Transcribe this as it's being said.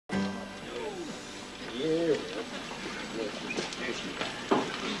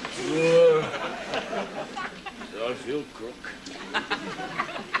crook.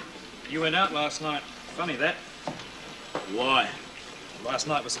 You went out last night. Funny, that. Why? Last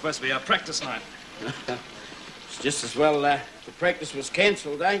night was supposed to be our practice night. It's just as well the practice was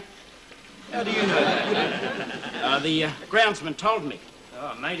cancelled, eh? How do you know that? The groundsman told me.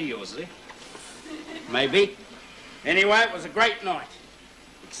 Oh, a mate of yours, is he? Maybe. Anyway, it was a great night.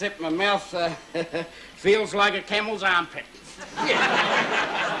 Except my mouth feels like a camel's armpit.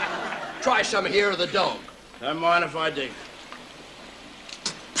 Yeah. Try some hair of the dog. Don't mind if I do.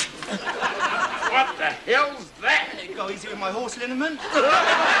 What the hell's that? Go easy with my horse liniment. I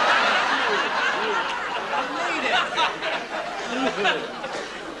need it.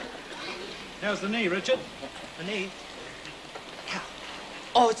 How's the knee, Richard? The knee?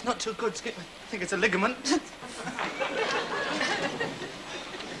 Oh, it's not too good, Skipper. I think it's a ligament.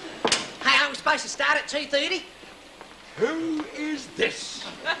 Hey, aren't we supposed to start at 2:30? Who is this?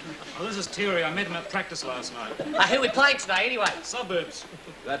 Well, this is Terry. I met him at practice last night. Who are we playing today, anyway? Suburbs.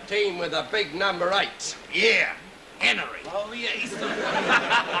 The team with a big number 8. Yeah. Henry. Oh, yeah, he's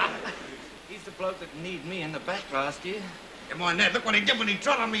the bloke that kneed me in the back last year. Come on, Ned, look what he did when he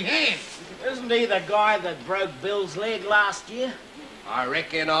trod on me hand. Isn't he the guy that broke Bill's leg last year? I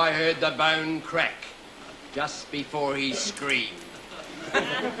reckon I heard the bone crack just before he screamed.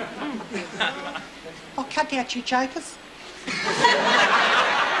 Oh, cut out, you jokers.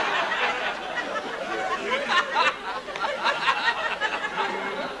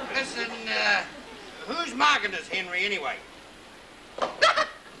 Listen, who's marking us, Henry, anyway?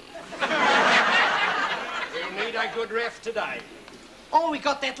 We'll need a good ref today. Oh, we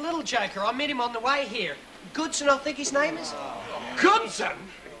got that little joker. I met him on the way here. Goodson, I think his name is. Goodson?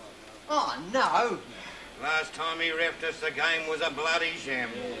 Oh, no. Last time he refed us, the game was a bloody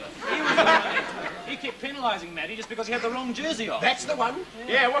shambles. He kept penalising Matty just because he had the wrong jersey on. That's the one.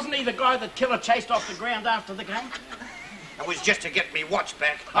 Yeah, wasn't he the guy that Killer chased off the ground after the game? It was just to get me watch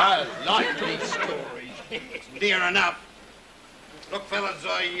back. I like these stories. Dear enough. Look, fellas,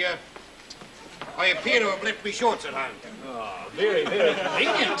 I appear to have left me shorts at home. Oh, very, very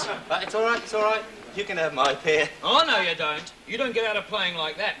convenient. It's all right, it's all right. You can have my pair. Oh, no, you don't. You don't get out of playing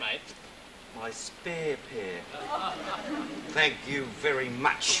like that, mate. My spare pair. Thank you very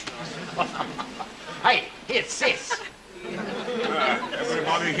much. Hey, here's Sis.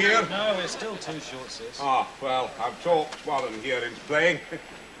 Everybody here? No, we're still too short, sis. Ah, well, I've talked while I'm here in playing.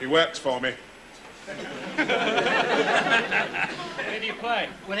 He works for me. Where do you play?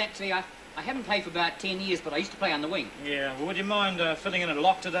 Well, actually, I haven't played for about 10 years, but I used to play on the wing. Yeah, well, would you mind filling in a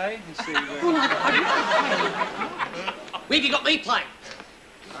lock today? And see, Where have you got me playing?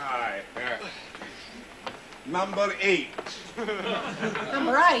 Aye. Number 8.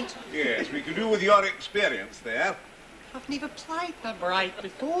 Number 8? Yes, we could do with your experience there. I've never played number 8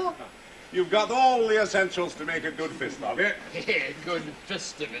 before. You've got all the essentials to make a good fist of it. Yeah, good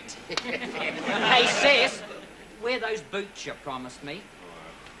fist of it. Hey, Sis, wear those boots you promised me.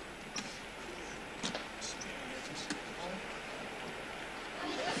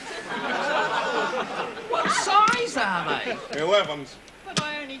 What size are they? 11s. But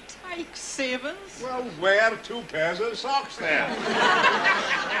I only take 7s. Well, wear 2 pairs of socks there.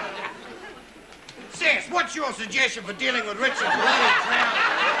 Sis, what's your suggestion for dealing with Richard bloody Crown?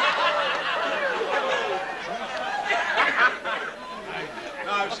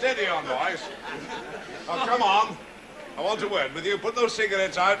 Now, steady on, boys. Oh, come on. I want a word with you. Put those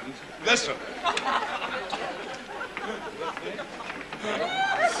cigarettes out and listen.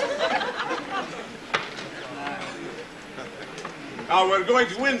 Now, we're going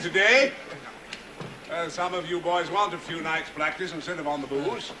to win today. Some of you boys want a few nights' practice instead of on the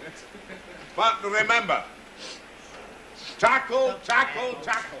booze. But remember, tackle, tackle,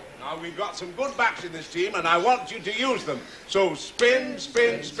 tackle. Now, we've got some good backs in this team, and I want you to use them. So spin,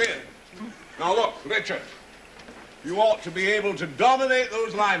 spin, spin. Now, look, Richard, you ought to be able to dominate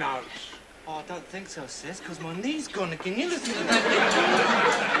those line-outs. Oh, I don't think so, Sis, because my knee's gone again. You listen to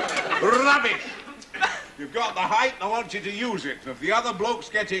that. Rubbish! You've got the height, I want you to use it. If the other bloke's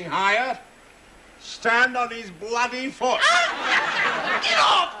getting higher, stand on his bloody foot. Get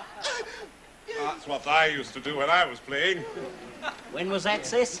off! That's what I used to do when I was playing. When was that,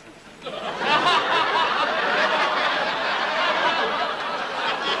 Sis? And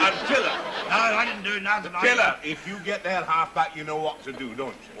Killer. No, I didn't do nothing. Killer, if you get their half back, you know what to do,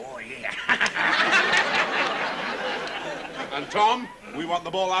 don't you? Oh, yeah. And Tom, we want the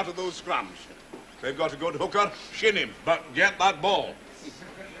ball out of those scrums. They've got a good hooker, shin him, but get that ball.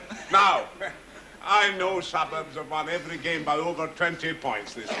 Now, I know Suburbs have won every game by over 20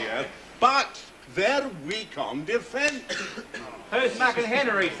 points this year, but they're weak on defence. Who's marking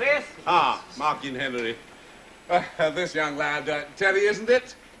Henry, Sis? Ah, marking Henry. This young lad, Terry, isn't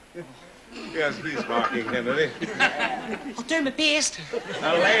it? Yes, he's marking Henry. I'll do my best.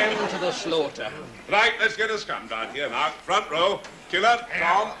 A lamb to the slaughter. Right, let's get a scrum down here now. Front row. Killer,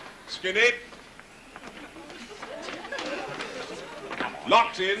 Tom, Skinny.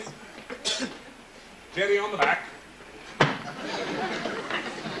 Locked in. Terry on the back.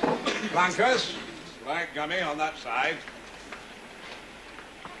 Flankers. Right, Gummy on that side.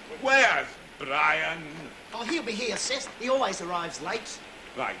 Where's Brian? Oh, he'll be here, sis. He always arrives late.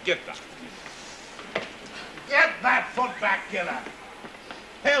 Right, get that. Get that foot back, Killer.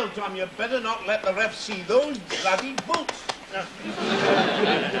 Hell, Tom, you better not let the ref see those bloody boots.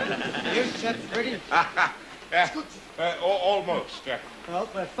 You chaps ready? Almost. Well,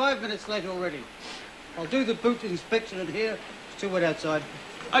 we're 5 minutes late already. I'll do the boot inspection in here. It's too wet outside.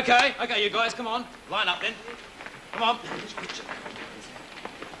 Okay, you guys, come on. Line up then. Come on.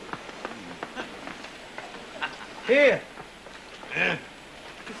 Here.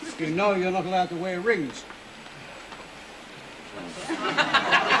 You know you're not allowed to wear rings.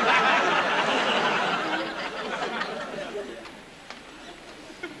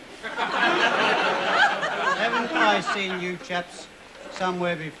 Haven't I seen you chaps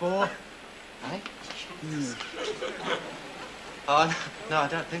somewhere before? Eh? Oh, no, I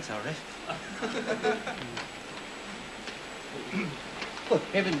don't think so, Ref. Good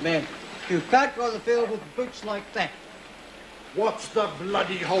heavens, man. You can't go on the field with boots like that. What's the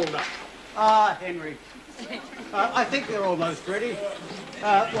bloody hold-up? Ah, Henry. I think they're almost ready.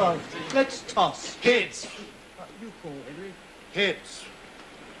 Well, let's toss. Heads. You call, Henry. Heads.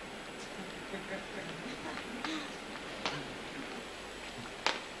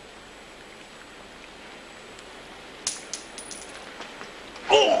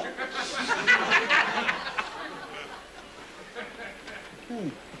 Oh!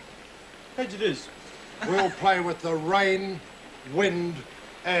 Heads it is. We'll play with the rain, wind,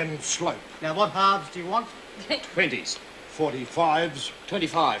 and slope. Now, what halves do you want? 20s. 45s.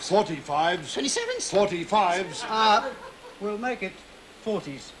 25s. 45s. 27s. 45s. We'll make it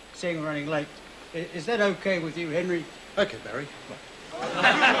 40s, seeing we're running late. Is that okay with you, Henry? Okay, Barry.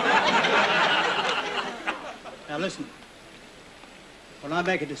 Now, listen. When I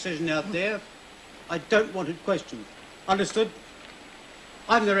make a decision out there, I don't want it questioned. Understood?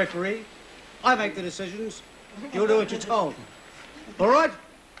 I'm the referee. I make the decisions. You'll do what you're told. All right?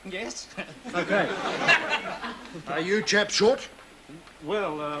 Yes. Okay. Are you chaps short?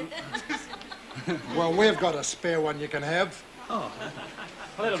 Well, Well, we've got a spare one you can have. well,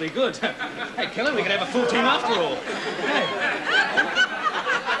 that'll be good. Hey, Killer, we can have a full team after all.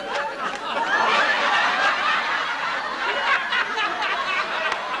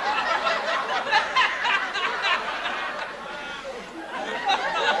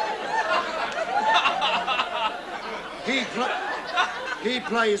 He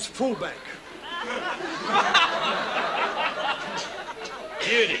plays fullback.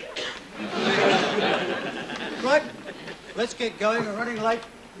 Beauty. Right. Let's get going. We're running late.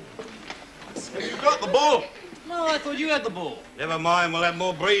 You got the ball. No, I thought you had the ball. Never mind, we'll have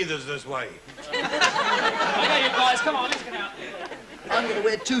more breathers this way. Okay, you guys, come on, let's get out there. I'm going to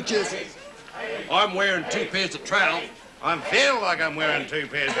wear 2 jerseys. I'm wearing 2 pairs of trousers. I feel like I'm wearing 2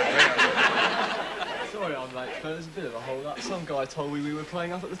 pairs of trousers. Sorry I'm late, but there's a bit of a hold-up. Some guy told me we were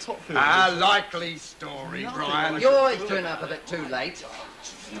playing up at the top field. A likely story, Brian. You always turn up a bit too late.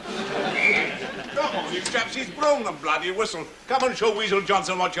 Come on, you chaps, he's blown the bloody whistle. Come and show Weasel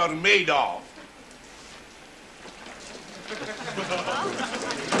Johnson what you're made of.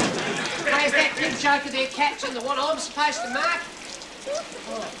 Where's that big joker there catching, the one I'm supposed to mark?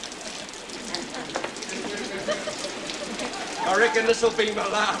 I reckon this'll be my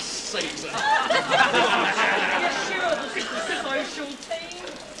last season. You're sure this is the social team?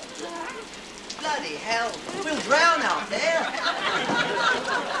 Bloody hell. We'll drown out there.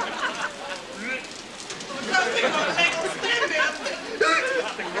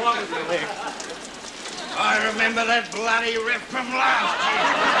 Nothing wrong with your leg. I remember that bloody ref from last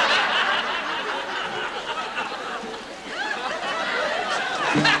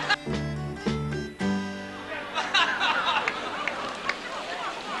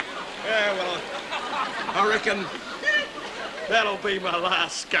Yeah, well, I reckon that'll be my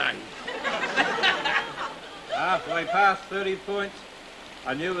last game. Halfway past 30 points,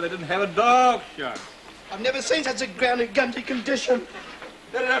 I knew they didn't have a dog show. I've never seen such a ground in gunty condition.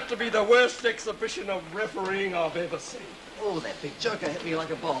 That'd have to be the worst exhibition of refereeing I've ever seen. Oh, that big joker hit me like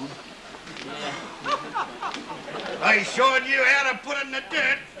a bomb. I showed you how to put it in the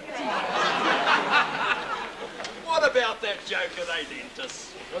dirt. What What about that joker they lent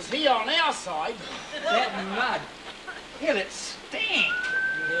us? Was he on our side? That mud. Hell, it stank.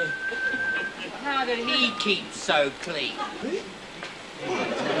 How did he keep so clean?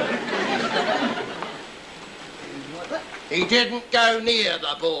 He didn't go near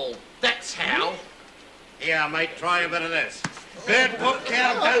the ball. That's how. Yeah, mate, try a bit of this. Bird put,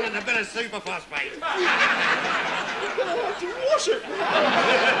 cow dung and a bit of superphosphate. To wash it.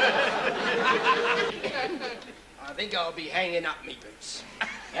 I think I'll be hanging up me boots.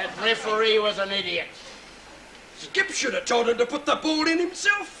 That referee was an idiot. Skip should have told him to put the ball in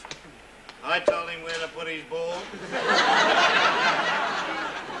himself. I told him where to put his ball.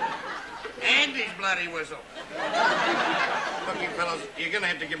 And his bloody whistle. Look, you fellas, you're going to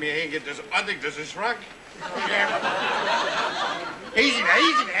have to give me a hand. I think this is shrug. Yeah. Easy now,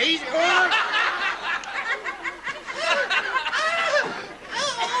 easy now, easy.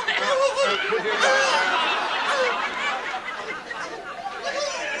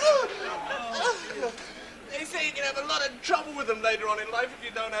 They say you can have a lot of trouble with them later on in life if you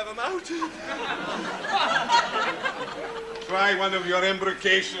don't have them out. Try one of your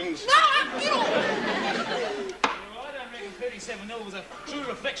imbrications. No, I don't reckon 37-0 was a true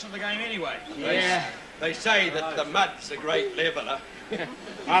reflection of the game anyway. Yeah. They say that the mud's a great leveller. I'd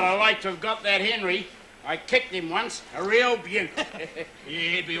have liked to have got that Henry. I kicked him once, a real beaut. Yeah,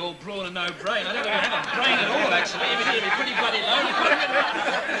 he'd be all brawn and no brain. I don't even have a brain at all, actually. He'd be pretty bloody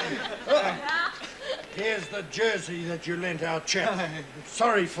low. Here's the jersey that you lent our chap.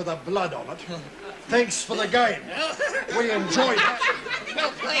 Sorry for the blood on it. Thanks for the game. We enjoyed it.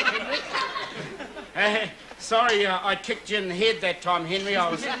 Well played, Henry. Sorry, I kicked you in the head that time, Henry. I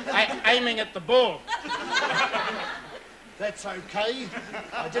was aiming at the ball. That's okay.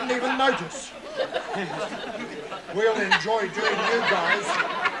 I didn't even notice. We'll enjoy doing you guys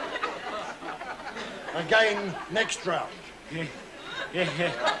again next round. Yeah.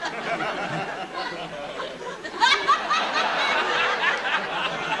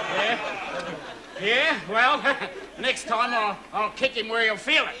 Yeah, well, next time I'll kick him where he'll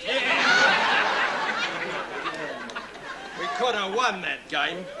feel it. Yeah. We could have won that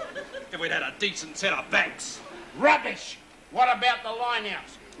game if we'd had a decent set of backs. Rubbish! What about the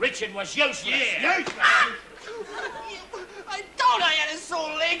lineouts? Richard was useless. Yeah. Useless. I thought I had a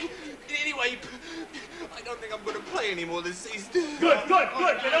sore leg. Anyway, I don't think I'm going to play anymore this season. Good. You know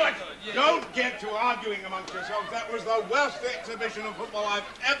it. Don't get to arguing amongst yourselves. That was the worst exhibition of football I've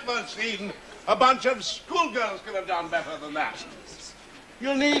ever seen. A bunch of schoolgirls could have done better than that.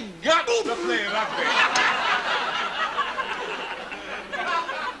 You need guts to play rugby.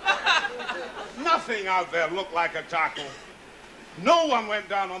 Nothing out there looked like a tackle. No one went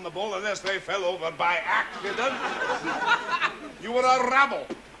down on the ball unless they fell over by accident. You were a rabble.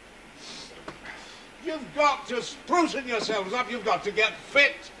 You've got to sprucing yourselves up. You've got to get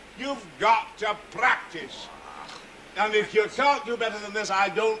fit. You've got to practice. And if you can't do better than this, I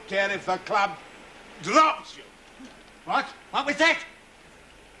don't care if the club drops you. What? What was that?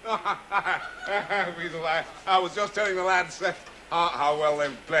 I was just telling the lads how well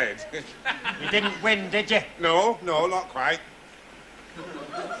they've played. You didn't win, did you? No, not quite.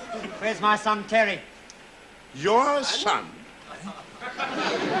 Where's my son, Terry? Your son?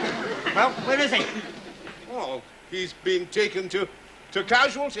 Well, where is he? Oh, he's been taken to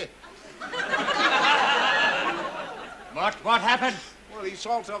casualty. What happened? Well, he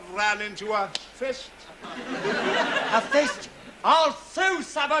sort of ran into a fist. A fist? I'll sue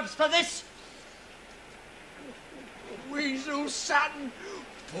suburbs for this. Weasel's son?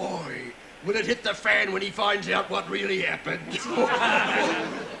 Boy, will it hit the fan when he finds out what really happened? Well,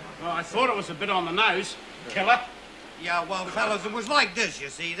 I thought it was a bit on the nose, killer. Yeah, well, fellas, it was like this, you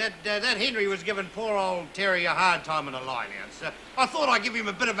see. That Henry was giving poor old Terry a hard time in the line-out. So I thought I'd give him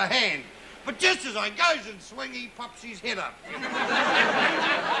a bit of a hand. But just as I goes and swing, he pops his head up.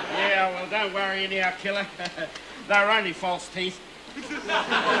 Yeah, well, don't worry anyhow, killer. They're only false teeth.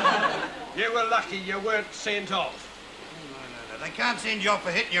 You were lucky you weren't sent off. No. They can't send you off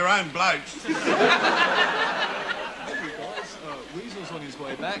for hitting your own blokes. Weasel's on his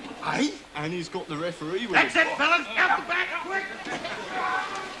way back. Eh? And he's got the referee with That's him. it, fellas. Out the back, quick.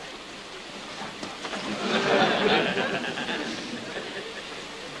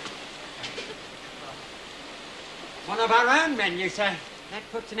 One of our own men, you say? That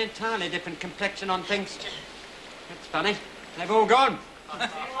puts an entirely different complexion on things. That's funny. They've all gone.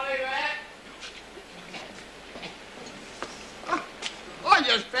 I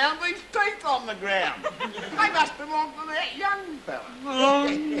just found these teeth on the ground. They must belong to that young fella. Oh,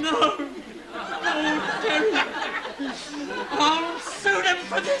 no. Oh, Terry. I'll sue them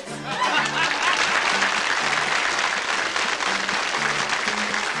for this.